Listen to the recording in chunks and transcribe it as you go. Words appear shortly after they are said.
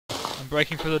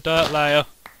breaking through the dirt layer.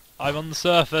 I'm on the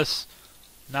surface.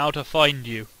 Now to find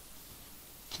you.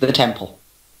 The temple.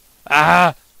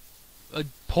 Ah!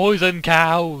 Poison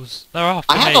cows! They're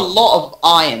after I me. have a lot of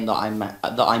iron that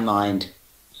I mined.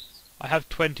 I have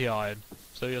 20 iron,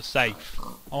 so you're safe.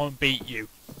 I won't beat you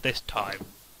this time.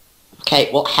 Okay,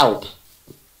 well, help.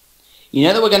 You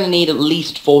know that we're going to need at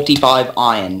least 45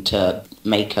 iron to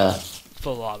make a...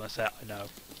 Full armor set, I know.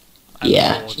 And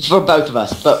yeah, swords. for both of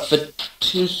us. But for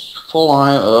full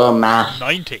iron, math.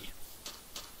 90.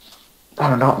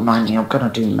 Oh, not 90, I'm going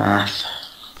to do math.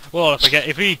 Well,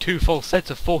 if we need 2 full sets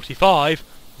of 45,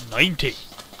 90.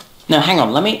 No, hang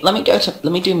on, let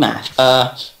me do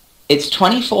math. It's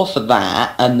 24 for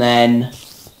that, and then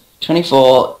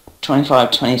 24,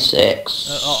 25,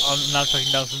 26... I'm now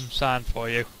taking down some sand for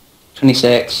you.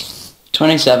 26,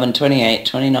 27, 28,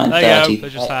 29, There 30, you go,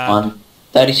 there's your 31,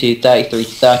 32, 33,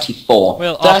 34.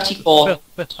 Well, 34.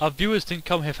 Our viewers didn't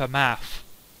come here for math.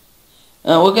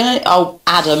 We're gonna... Oh,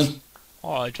 Adam.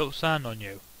 Oh, I dropped sand on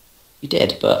you. You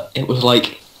did, but it was,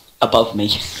 like, above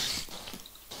me.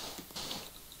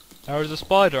 There is a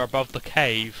spider above the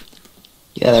cave.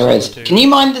 Yeah, there is. Solitude. Can you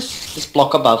mind this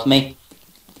block above me?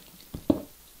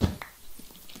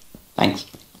 Thanks.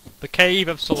 The Cave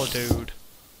of Solitude.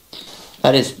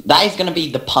 That is gonna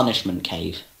be the punishment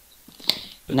cave.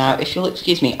 Now, if you'll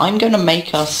excuse me, I'm gonna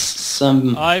make us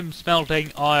some... I'm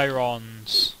smelting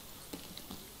irons.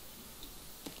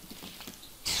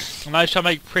 And I shall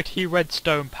make pretty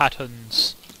redstone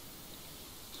patterns.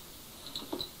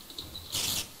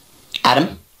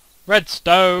 Adam?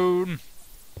 Redstone!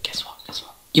 Guess what?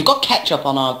 You've got ketchup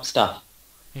on our stuff.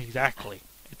 Exactly.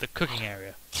 It's a cooking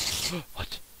area.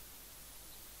 What?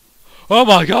 Oh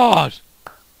my god!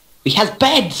 He has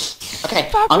beds! Okay,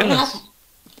 Fabulous.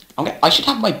 I should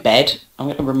have my bed. I'm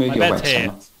gonna remove My your bed's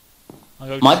redstone.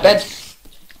 here.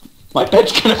 My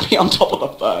bed's gonna be on top of the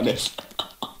furnace.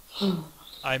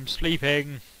 I'm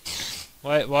sleeping.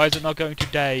 Why is it not going to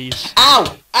days?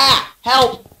 Ow! Ah!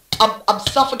 Help! I'm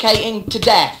suffocating to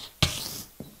death.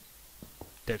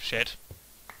 Dipshit.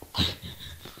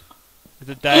 Is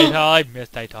it daytime? Yes,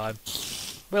 daytime.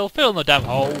 We'll fill in the damn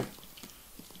hole.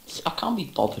 I can't be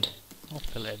bothered. I'll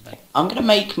fill it in then. I'm gonna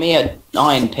make me an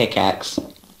iron pickaxe.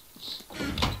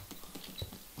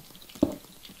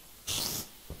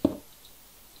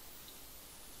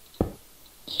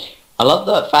 I love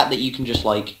the fact that you can just,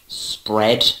 like,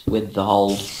 spread with the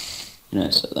whole... You know,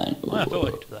 so then... I thought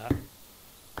I could do that.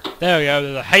 There we go,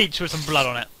 there's a H with some blood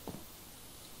on it.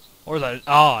 Or is that an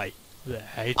I? Is it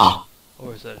a H? Ah.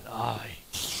 Or is it an I?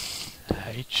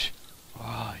 H,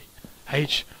 I,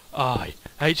 H, I,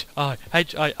 H, I,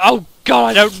 H, I... Oh god,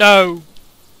 I don't know!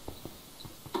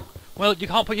 Well, you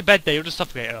can't put your bed there, you'll just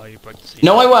suffocate. Oh, you broke the ceiling.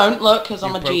 No, I won't, look, because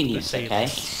I'm You a broke the genius, ceiling. okay?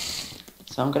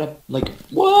 So I'm gonna, like...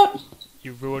 What?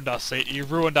 You ruined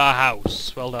our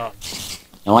house. Well done.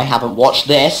 No, I haven't. Watched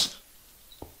this.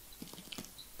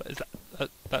 But is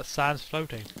that sand's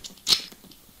floating?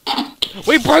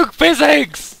 We broke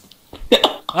physics!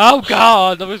 Oh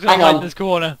god, I was gonna Hang hide on. in this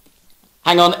corner.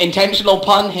 Hang on, intentional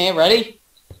pun here, ready?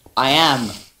 I am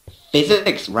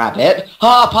physics rabbit.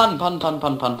 Ah, pun.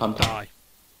 Die.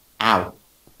 Ow.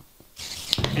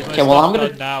 Get my Okay, well, stuff I'm gonna-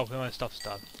 done now. Get my stuff's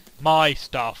done. My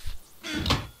stuff.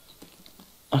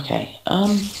 Okay,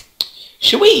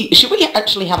 should we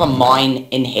actually have a mine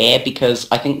in here, because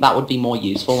I think that would be more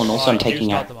useful, and also Right, you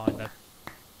start I'm the mine then.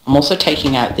 also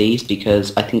taking out these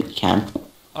because I think we can.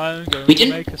 I'm going We to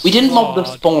make a didn't mob the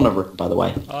sword. spawner, by the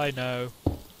way. I know.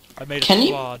 I made Can a you-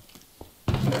 sword.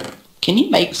 Can you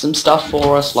make some stuff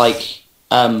for us, like,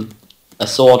 a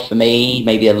sword for me,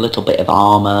 maybe a little bit of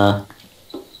armor?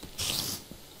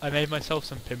 I made myself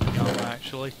some pimping armor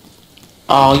actually.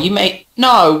 Oh, you make...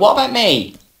 No, what about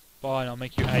me? Fine, I'll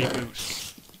make you a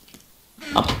boot.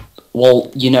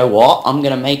 Well, you know what? I'm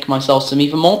gonna make myself some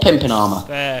even more pimping armor.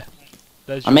 There.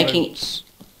 There's I'm your making- boots.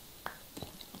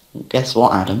 Guess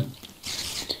what, Adam?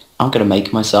 I'm gonna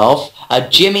make myself a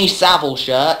Jimmy Savile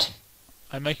shirt.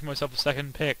 I'm making myself a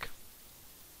second pick.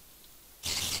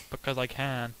 Because I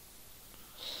can.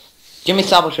 Jimmy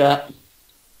Savile shirt.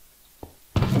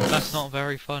 That's not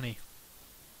very funny.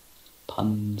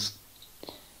 Puns.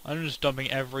 I'm just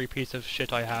dumping every piece of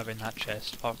shit I have in that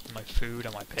chest, apart from my food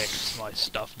and my picks, my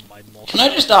stuff, and my more. Can I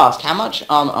just ask how much?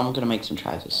 I'm gonna make some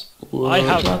trousers.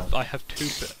 I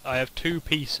have two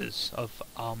pieces of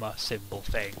armor symbol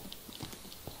thing.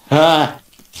 Ah.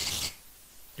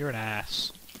 You're an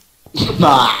ass.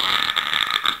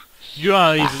 Ah. You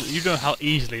know how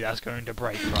easily that's going to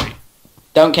break, right?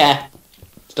 Don't care.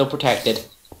 Still protected.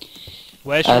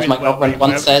 Where should As we? my girlfriend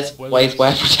once says, ways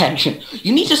wear protection.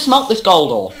 You need to smelt this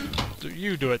gold ore.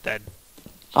 You do it then.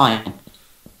 Fine.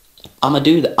 I'ma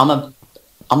do that.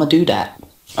 I'ma do that.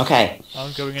 Okay.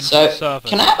 I'm going into So, the server.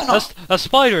 can I have an... The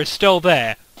spider is still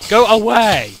there. Go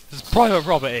away! This is private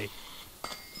property.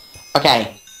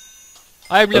 Okay.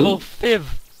 I am level Ooh.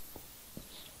 5.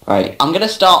 Right. I'm gonna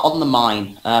start on the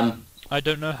mine. I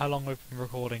don't know how long we've been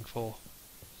recording for.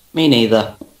 Me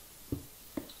neither.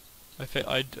 I think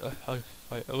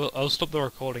I'll stop the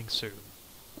recording soon.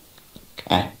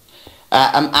 Okay.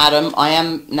 Adam, I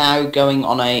am now going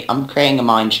on I'm creating a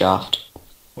mine shaft.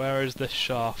 Where is this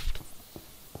shaft?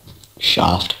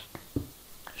 Shaft.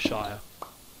 Shire.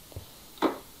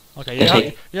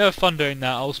 Okay, you have fun doing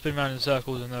that. I'll spin around in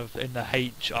circles in the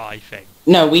HI thing.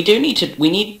 No, we need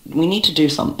to do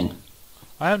something.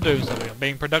 I am doing something. I'm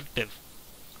being productive.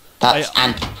 That's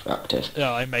anti-productive.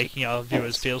 Yeah, I'm making our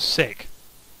viewers feel sick.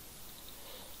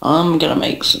 I'm gonna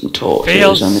make some torches.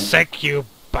 Feel sick, you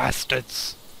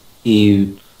bastards!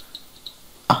 You...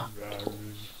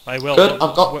 I will. Good,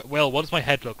 I've got... Will, what does my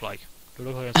head look like? Do I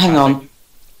look like I'm Hang on.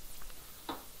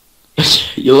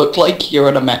 You look like you're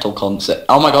at a metal concert.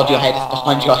 Oh my god, your head is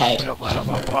behind your head.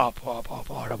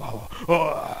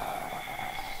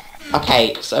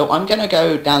 Okay, so I'm gonna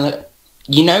go down the...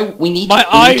 You know, we need My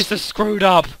eyes are screwed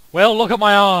up! Well, look at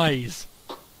my eyes!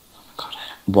 Oh my god,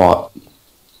 what?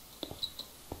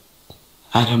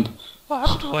 Adam. What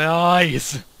happened to my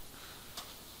eyes?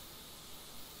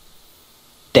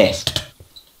 This.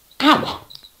 Ow!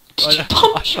 Did you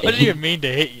punch I didn't even mean to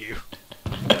hit you.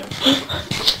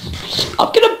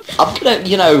 I'm gonna,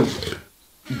 you know...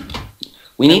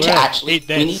 We need to actually... Eat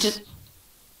this. We need to...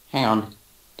 Hang on.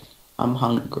 I'm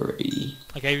hungry.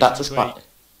 I gave you That's a something to spot. eat.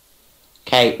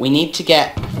 Okay, we need to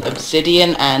get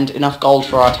obsidian and enough gold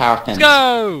for our tower pins. Let's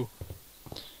go!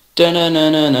 That's the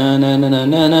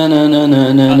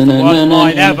worst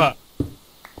mine ever!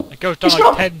 It goes down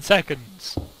like 10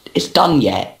 seconds. It's done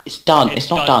yet. It's done. It's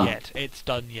not done. Yet. It's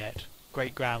done yet.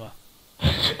 Great grammar.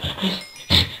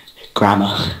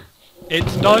 Grammar.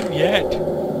 It's done yet.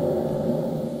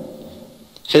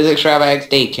 Physics Rabbi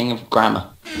XD, king of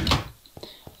grammar.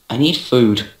 I need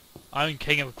food. I'm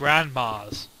king of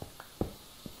grandmas.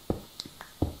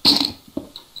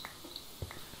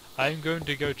 I'm going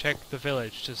to go check the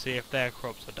village to see if their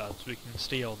crops are done so we can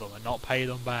steal them and not pay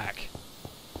them back.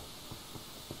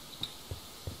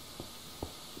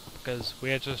 Because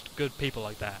we're just good people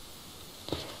like that.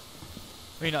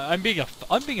 I mean, I'm being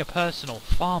a personal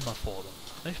farmer for them.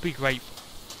 They should be grateful.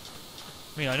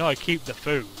 I mean, I know I keep the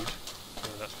food,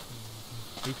 but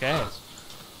who cares?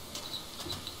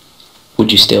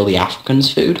 Would you steal the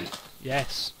Africans' food?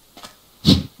 Yes.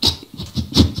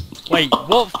 Wait,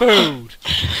 what food?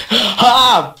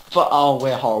 Ah! But oh,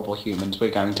 we're horrible humans.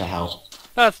 We're going to hell.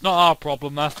 That's not our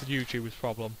problem. That's the YouTuber's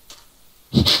problem.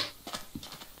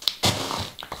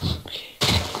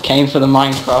 Came for the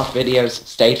Minecraft videos,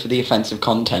 stayed for the offensive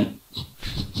content.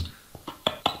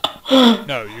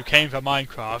 No, you came for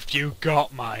Minecraft. You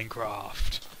got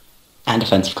Minecraft. And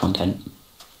offensive content.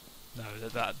 No,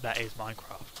 that is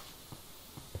Minecraft.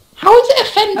 How is it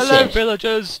offensive? Hello,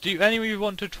 villagers. Do any of you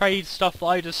want to trade stuff that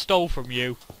I just stole from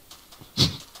you?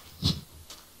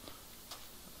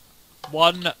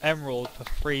 1 emerald for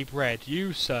free bread.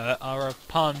 You, sir, are a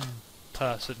pun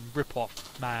person,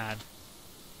 rip-off man.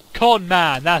 Con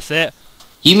man, that's it.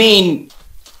 You mean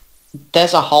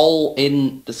there's a hole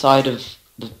in the side of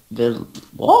the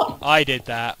what? I did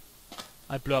that.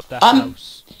 I blew up their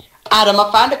house. Adam,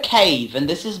 I found a cave, and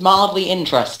this is mildly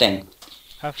interesting.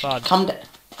 Have fun.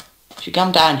 Should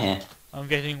come down here. I'm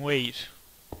getting wheat.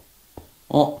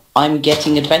 Well, I'm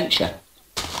getting adventure.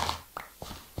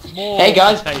 More hey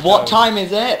guys, potato. what time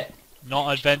is it?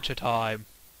 Not adventure time.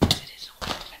 It is all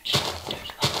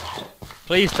adventure.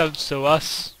 Please don't sue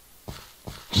us.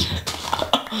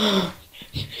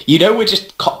 You know we're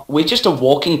just a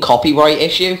walking copyright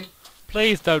issue.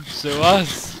 Please don't sue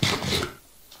us.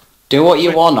 Do what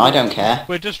you want, I don't care.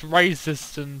 We're just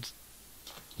racist and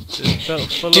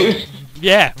Dude,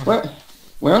 yeah.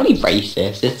 We're only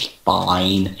racist. It's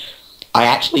fine. I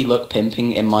actually look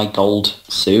pimping in my gold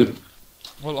suit.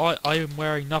 Well, I am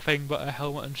wearing nothing but a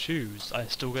helmet and shoes. I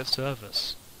still get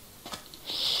service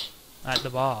at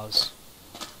the bars.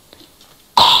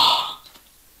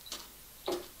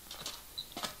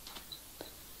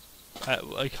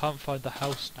 I can't find the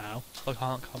house now. I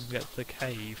can't come get to the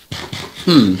cave.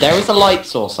 There is a light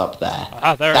source up there.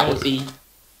 Ah, there it is.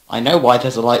 I know why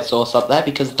there's a light source up there,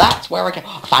 because that's where I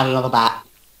found another bat.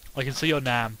 I can see your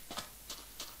nam.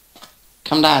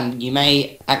 Come down, you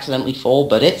may accidentally fall,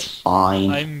 but it's fine.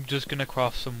 I'm just gonna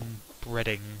craft some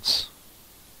breadings.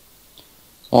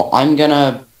 Well, I'm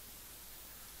gonna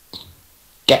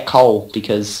get coal,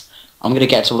 because I'm gonna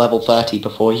get to level 30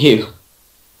 before you.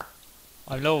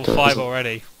 I'm level Good. 5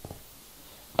 already.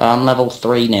 I'm level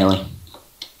 3 nearly.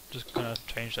 Just gonna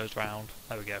change those round.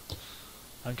 There we go.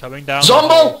 I'm coming down.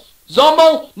 Zombo!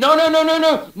 Zombo! No, no, no, no,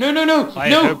 no! No, no, no! I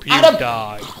no! hope you Adam!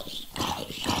 die.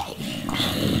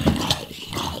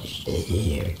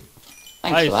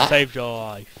 Thanks I for that. saved your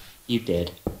life. You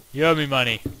did. You owe me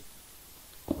money.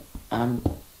 You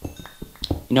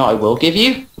know what I will give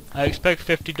you? I expect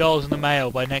 $50 in the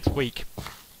mail by next week.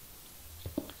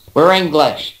 We're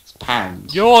English. It's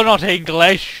pounds. You're not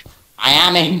English. I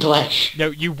am English. No,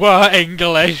 you were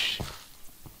English.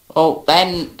 Oh,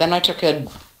 then I took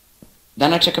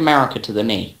America to the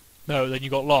knee. No, then you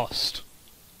got lost.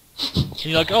 And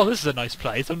you're like, oh, this is a nice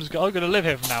place. I'm gonna live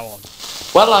here from now on.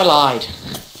 Well, I lied.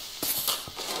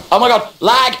 Oh my god,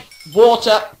 lag,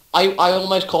 water. I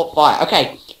almost caught fire.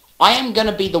 Okay, I am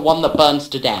gonna be the one that burns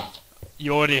to death.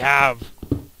 You already have.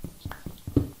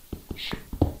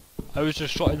 I was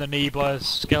just shot in the knee by a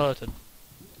skeleton.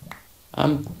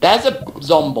 There's a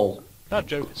zombie. That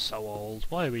joke is so old.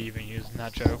 Why are we even using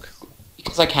that joke?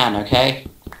 Because I can, okay?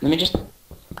 Let me just...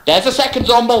 There's a second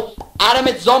zombie! Adam,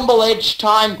 it's zombie-age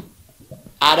time!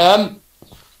 Adam!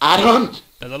 Adam!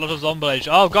 There's a lot of zombie.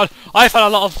 Oh god, I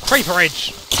found a lot of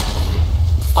creeperage!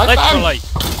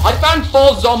 I found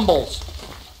 4 zombies!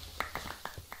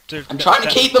 Dude, I'm trying to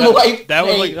keep them away from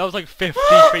me! That was like 50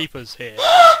 creepers here.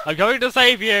 I'm going to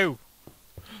save you!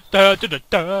 Da da da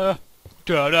da!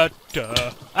 Da da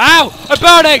da! Ow! I'm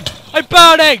burning! I'm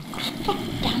burning!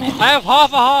 Damn it. I have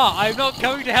half a heart! I'm not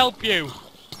going to help you!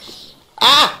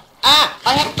 Ah! Ah!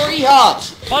 I have 3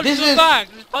 hearts! Punch This them is... back!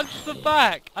 Just punch them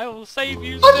back! I will save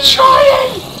you I'm soon!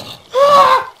 trying!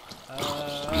 Ah!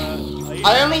 Are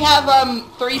I only have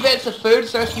 3 bits of food,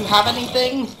 so if you have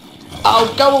anything...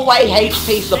 Oh, go away,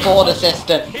 HP support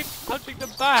assistant! Keep punching them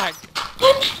back!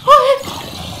 I'm trying!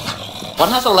 One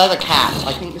has a leather cap.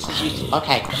 I think this is useful.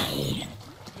 Okay.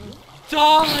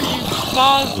 Die, you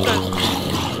bastard!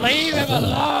 Leave him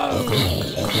alone!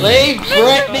 Leave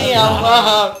Britney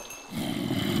alone!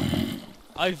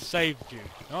 I saved you.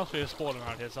 There must be a spawn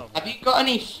around here somewhere. Have you got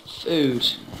any food?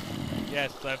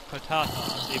 Yes, they're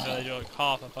potatoes, even though they're like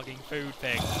half a fucking food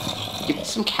thing. Give me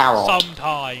some carrots.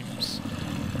 Sometimes.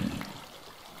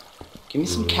 Give me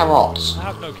some carrots. I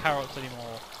have no carrots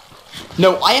anymore.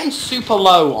 No, I am super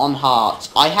low on hearts.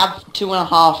 I have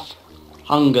 2.5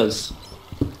 hungers.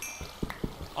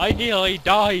 I nearly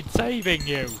died saving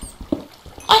you.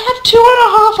 I have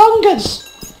 2.5 hungers!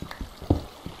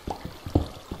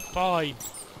 Fine.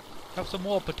 Have some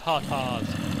more potatoes.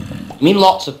 I mean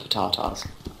lots of potatoes.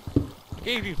 I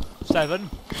gave you 7.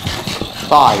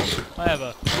 5.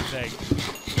 Whatever. Okay.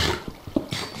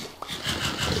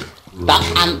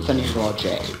 That's Anthony's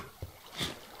logic.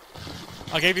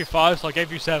 I gave you 5, so I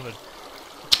gave you 7.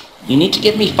 You need to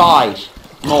give me 5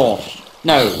 more.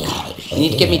 No. You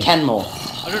need to give me 10 more.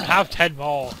 I don't have 10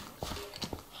 more.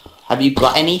 Have you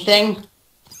got anything?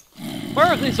 Where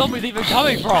are these zombies even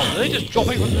coming from? Are they just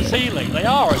dropping from the ceiling? They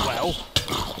are as well.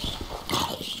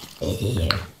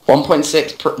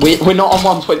 1.6 we're not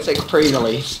on 1.6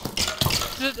 pre-release.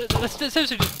 They're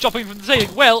seriously just dropping from the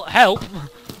ceiling. Well, help.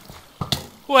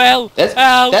 Well, There's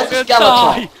help. a I'm gonna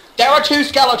skeleton. die. There are 2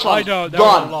 skeletons. I know, there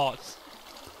are lots.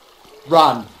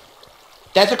 Run.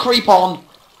 There's a creep on.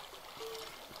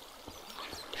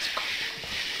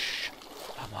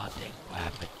 I'm hunting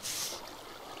weapons.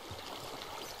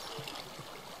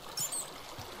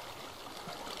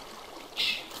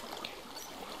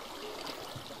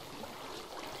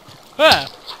 Where?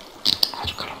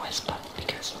 I've got a whisper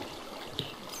because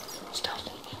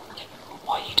stealthy.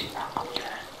 While you do that, I'm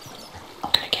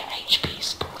gonna get HP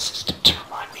support system to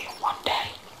remind me of one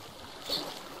day.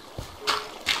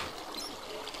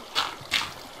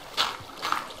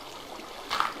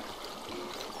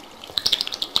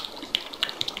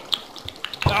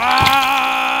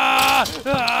 Ah!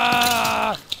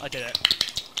 Ah! I did it.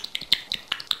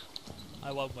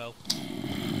 I won well.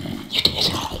 You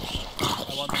did.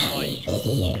 I won the fight.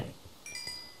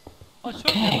 I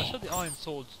said the Iron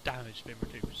Sword's damage has been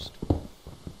reduced.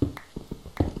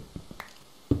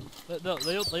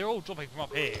 They're all dropping from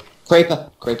up here. Creeper.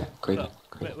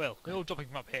 Well, they're all dropping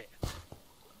from up here.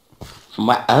 From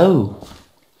where? Oh.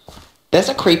 There's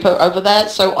a creeper over there,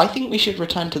 so I think we should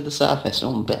return to the surface. Oh,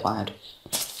 I'm a bit loud.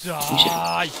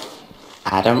 Die!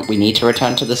 Adam, we need to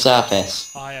return to the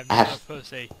surface. I am not a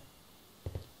pussy.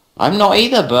 I'm not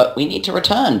either, but we need to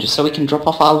return just so we can drop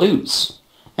off our loots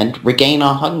and regain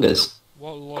our hungers.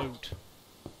 What loot?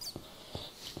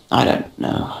 I don't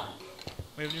know.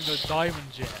 We haven't even got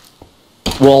diamonds yet.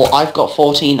 Well, I've got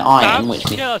 14 iron, Damn which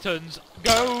means... skeletons,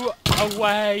 go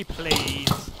away, please.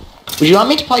 Would you like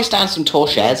me to place down some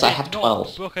torches? I have Not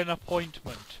 12. book an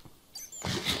appointment.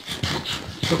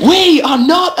 We are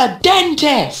not a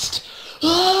dentist!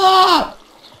 Ah!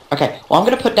 Okay, well I'm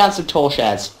gonna put down some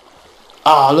torches.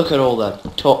 Ah, look at all the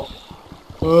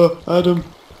Adam.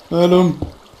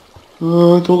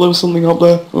 I thought there was something up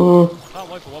there. Can't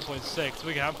wait for 1.6.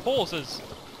 We can have horses.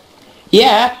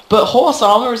 Yeah, but horse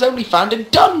armor is only found in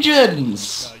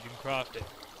dungeons! No, you can craft it.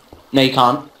 No, you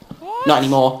can't. What? Not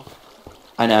anymore.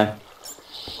 I know.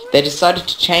 They decided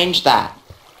to change that.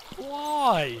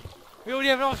 Why? We already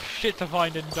have enough shit to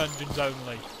find in dungeons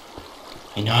only.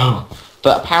 I know.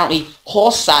 But apparently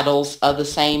horse saddles are the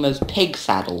same as pig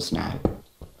saddles now.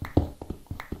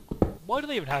 Why do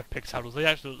they even have pig saddles?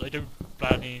 They do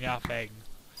bloody nothing.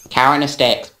 Carrying a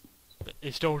stick.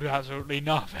 They still do absolutely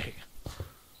nothing.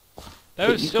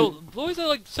 There's still... Why is there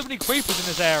like so many creepers in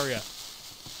this area?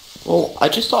 Well, I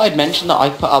just thought I'd mention that I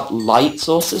put up light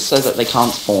sources so that they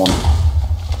can't spawn.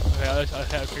 Okay, I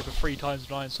hit a creeper 3 times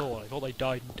with an iron sword. I thought they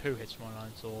died in 2 hits from an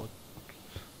iron sword.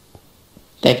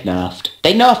 They've nerfed.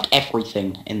 They nerfed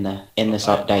everything in this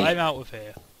update. I'm out of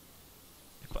here.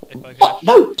 If I What?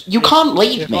 No, you can't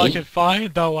leave me. If I can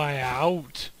find the way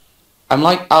out. I'm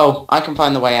like, oh, I can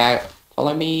find the way out.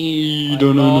 Follow me.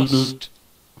 I'm lost.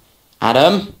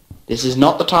 Adam, this is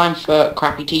not the time for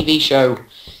crappy TV show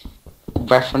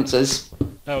references.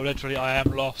 No, literally, I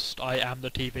am lost. I am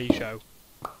the TV show.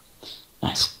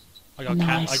 Nice. I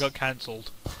got cancelled.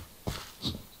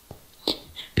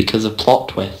 Because of plot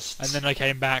twists. And then I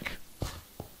came back.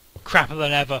 Crapper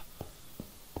than ever.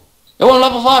 Oh, on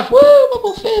level 5! Woo!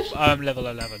 Level 5! I'm level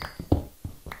 11.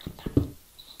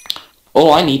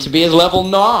 All I need to be is level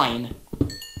 9!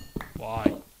 Why?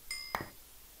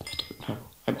 I don't know.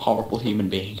 I'm a horrible human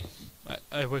being.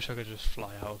 I wish I could just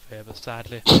fly out of here, but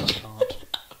sadly I can't.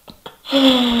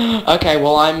 Okay,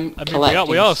 well I'm I mean,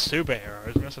 we are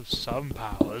superheroes. We must have some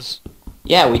powers.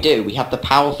 Yeah, we do. We have the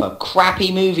power for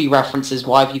crappy movie references.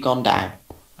 Why have you gone down?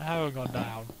 I haven't gone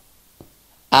down.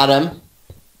 Adam,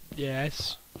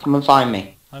 Yes. come and find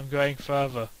me. I'm going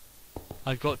further.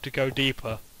 I've got to go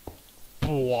deeper.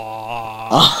 Bwah.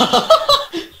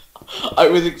 I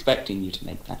was expecting you to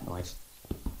make that noise.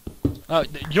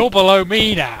 You're below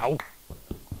me now.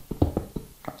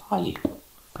 Where are you?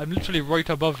 I'm literally right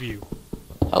above you.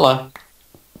 Hello.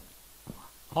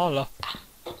 Holla.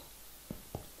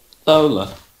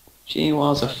 Lola. She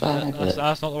was a faggot.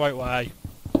 That's not the right way.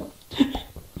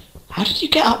 How did you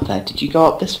get up there? Did you go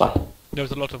up this way? There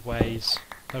was a lot of ways.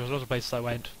 There was a lot of places I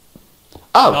went.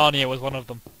 Oh! Narnia was one of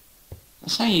them.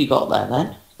 That's how you got there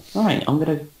then. Right, I'm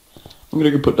gonna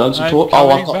go put down some I'm torch.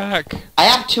 coming back. I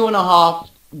have 2.5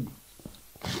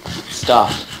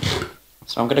 stuff.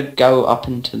 So I'm gonna go up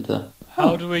into the...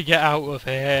 How do we get out of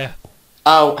here?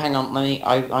 Oh, hang on,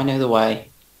 I know the way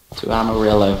to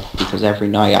Amarillo, because every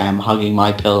night I am hugging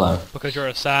my pillow. Because you're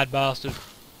a sad bastard.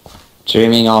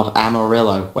 Dreaming of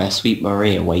Amarillo, where sweet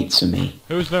Maria waits for me.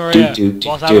 Who's Maria?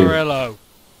 What's Amarillo?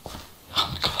 Oh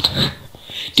my god.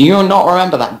 Do you not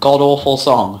remember that god-awful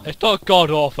song? It's not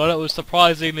god-awful, it was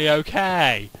surprisingly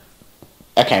okay.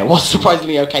 Okay, it was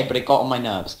surprisingly okay, but it got on my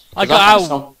nerves. I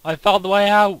got out! I found the way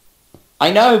out!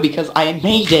 I know, because I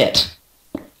made it!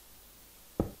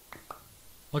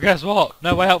 Well, guess what?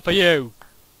 No way out for you.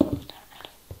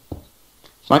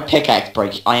 If my pickaxe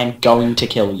breaks, I am going to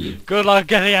kill you. Good luck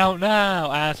getting out now,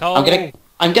 asshole.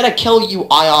 I'm gonna kill you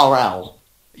IRL.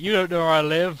 You don't know where I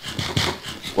live.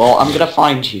 Well, I'm gonna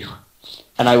find you.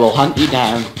 And I will hunt you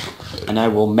down. And I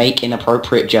will make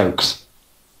inappropriate jokes.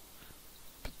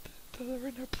 They're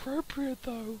inappropriate,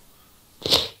 though.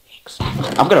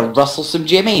 Exactly. I'm gonna rustle some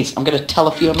jimmies. I'm gonna tell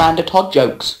a few Amanda Todd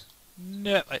jokes.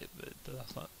 No,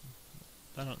 that's not...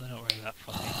 They're not really that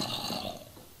funny.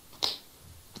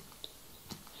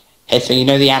 Hey, so you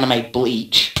know the anime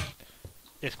Bleach?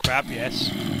 It's crap,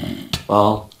 yes.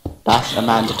 Well, that's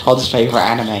Amanda Todd's favourite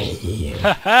anime.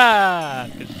 Haha!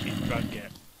 Because she's drunk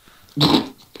yet.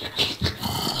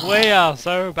 We are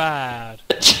so bad.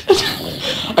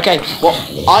 Okay, well,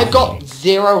 I've got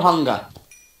 0 hunger.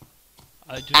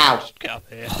 Ow. Just get up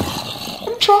here.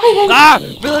 I'm trying! Ah!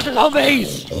 Village of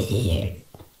zombies!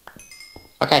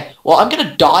 Okay, well, I'm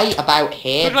gonna die about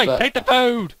here, Quickly, but... take the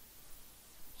food!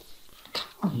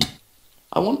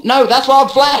 I want... No, that's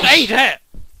wild flesh! Eat it!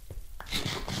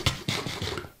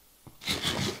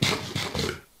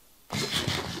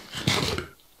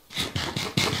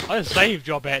 I saved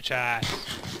your bitch ass.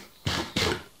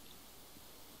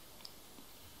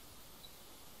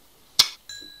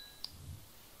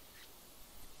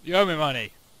 You owe me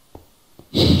money.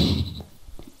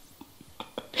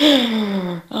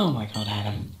 Oh my god,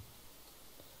 Adam.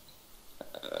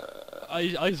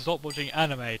 I stopped watching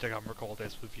anime to come record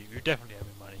this with you. You definitely owe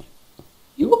me money.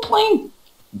 You were playing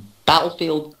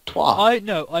Battlefield 2.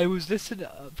 I was listening.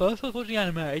 First I was watching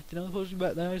anime, then I was watching.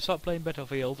 Then I started playing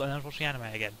Battlefield, and then I was watching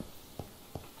anime again.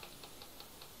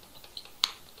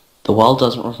 The world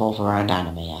doesn't revolve around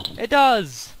anime, Adam. It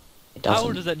does. It doesn't.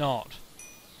 How does it not?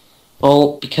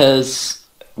 Well, because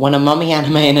when a mummy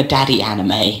anime and a daddy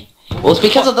anime... Well, it's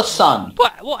because of the sun.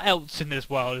 What else in this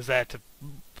world is there to,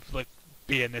 like,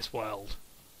 be in this world?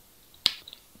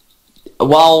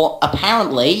 Well,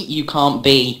 apparently you can't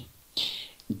be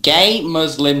gay,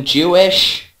 Muslim,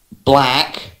 Jewish,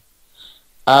 black,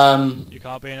 You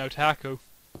can't be an otaku.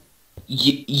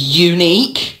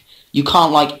 unique. You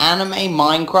can't like anime,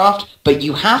 Minecraft, but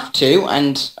you have to,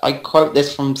 and I quote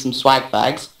this from some swag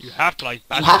fags, You have to like.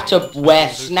 you have to wear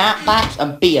snapbacks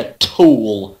and be a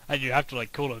tool. And you have to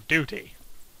like Call of Duty.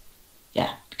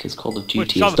 Yeah, because Call of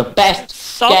Which Duty is the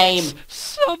best game.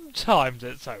 Sometimes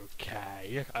it's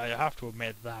okay. I have to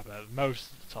admit that, but most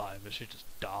of the time it should just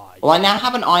die. Well, I now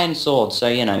have an iron sword, so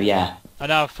you know, yeah. I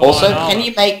now have full Also, iron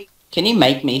armor. can you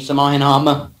make me some iron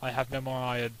armor? I have no more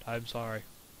iron. I'm sorry.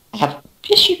 I have.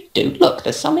 Yes, you do. Look,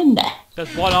 there's some in there.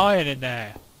 There's one iron in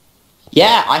there.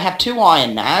 Yeah, I have 2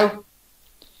 iron now.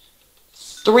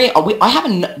 3. I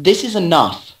have. This is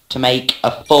enough to make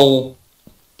a full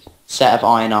set of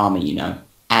iron armor, you know,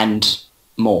 and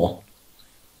more.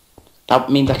 That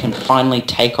means I can finally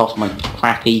take off my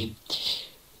crappy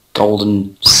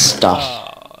golden stuff.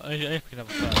 I think we can have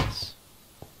a furnace.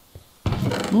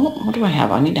 What do I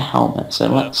have? I need a helmet, so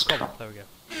let's... There we go.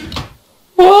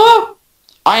 Whoa!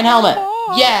 Iron helmet!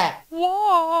 Whoa! Yeah!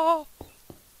 Whoa!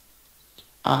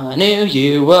 I knew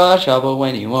you were trouble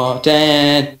when you walked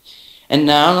in, and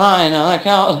now I'm lying on the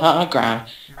cold hard ground.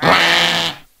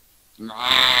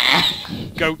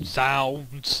 Goat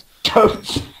sounds. Goat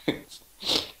sounds.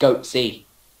 Goatsy.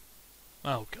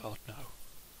 Oh god, no.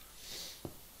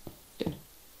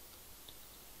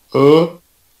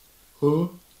 Huh?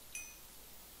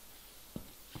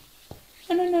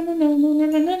 I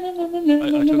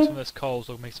took some of this coal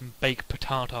so I can make some baked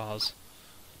potatoes.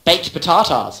 Baked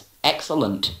potatoes.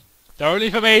 Excellent. They're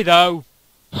only for me though.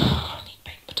 I need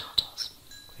baked potatoes.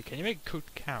 Hey, can you make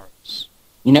cooked carrots?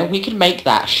 You know, we could make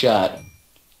that shirt.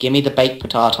 Give me the baked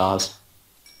potatoes.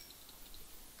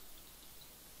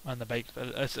 And the baked,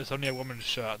 it's only a woman's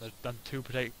shirt. And the two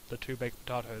baked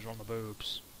potatoes are on the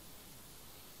boobs.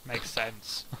 Makes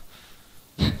sense.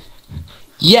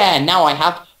 Yeah, now I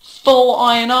have full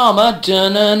iron armor.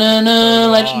 Dun-na-na-na,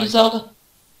 Legend of Zelda.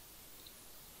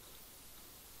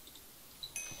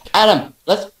 Adam,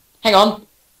 let's... Hang on.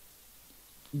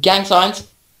 Gang signs.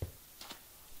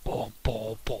 Blah,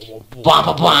 blah, blah, blah, Blah,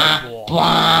 blah, blah.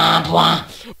 Blah, blah.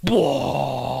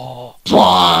 blah.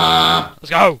 Blah. Let's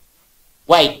go!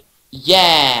 Wait.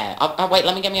 Yeah. Wait,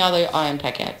 let me get my other iron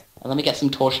pickaxe. And let me get some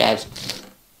torches.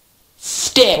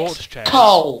 Sticks. Torch chairs.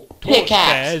 Coal. Torch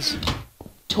Pickaxe. chairs.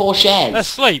 Torches. Let's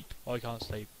sleep! Oh, I can't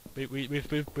sleep. We've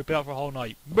been up for a whole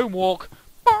night. Moonwalk!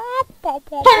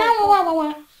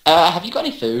 Have you got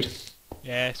any food?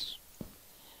 Yes.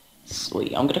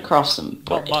 Sweet. I'm gonna craft some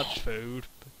bread. Not much food.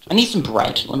 I need some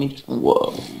bread. Let me...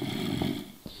 Whoa.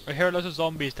 I hear lots of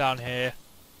zombies down here.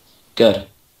 Good.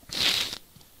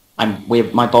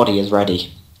 My body is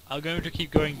ready. I'm going to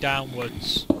keep going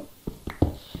downwards.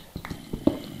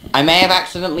 I may have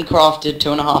accidentally crafted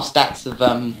 2.5 stacks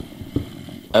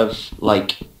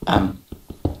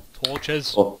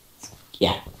Torches.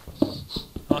 Yeah.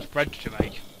 How much bread did you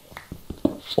make?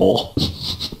 4.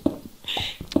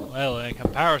 Well, in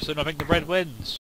comparison, I think the bread wins.